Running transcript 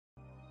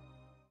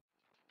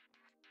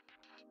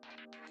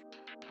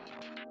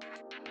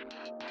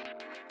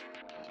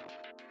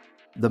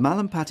The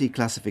mallampati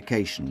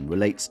classification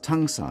relates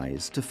tongue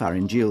size to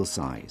pharyngeal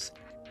size.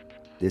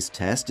 This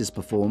test is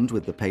performed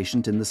with the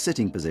patient in the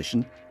sitting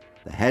position,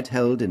 the head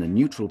held in a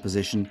neutral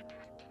position,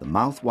 the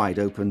mouth wide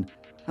open,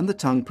 and the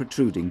tongue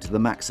protruding to the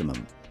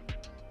maximum.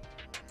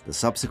 The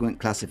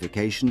subsequent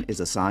classification is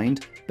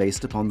assigned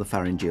based upon the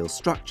pharyngeal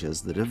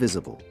structures that are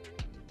visible.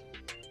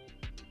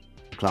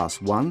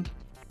 Class 1,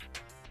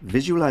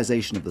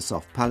 visualization of the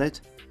soft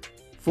palate,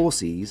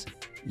 fauces,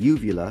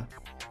 uvula,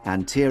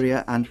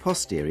 anterior and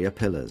posterior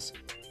pillars.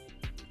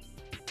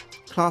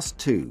 Class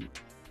 2,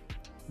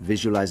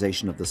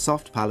 visualization of the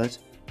soft palate,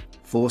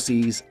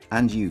 fauces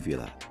and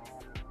uvula.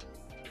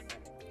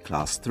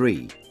 Class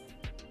 3,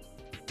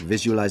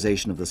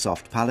 visualization of the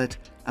soft palate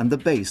and the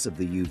base of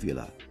the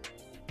uvula.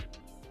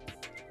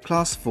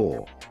 Class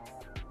 4,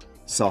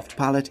 soft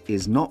palate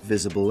is not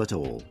visible at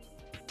all.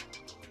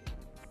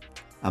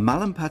 A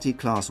mallampati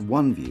Class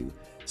 1 view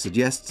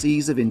suggests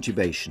ease of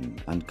intubation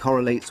and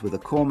correlates with a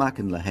Cormack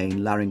and Lehane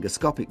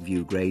laryngoscopic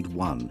view grade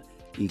 1,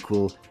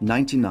 equal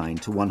 99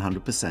 to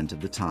 100% of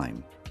the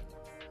time.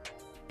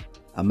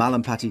 A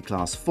mallampati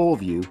Class 4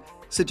 view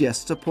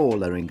suggests a poor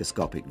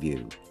laryngoscopic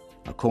view,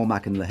 a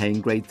Cormack and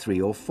Lehane grade 3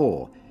 or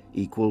 4,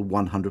 equal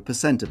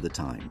 100% of the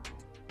time.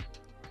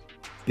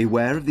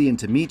 Beware of the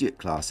intermediate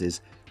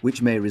classes,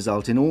 which may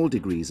result in all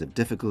degrees of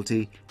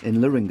difficulty in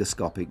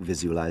laryngoscopic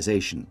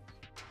visualization.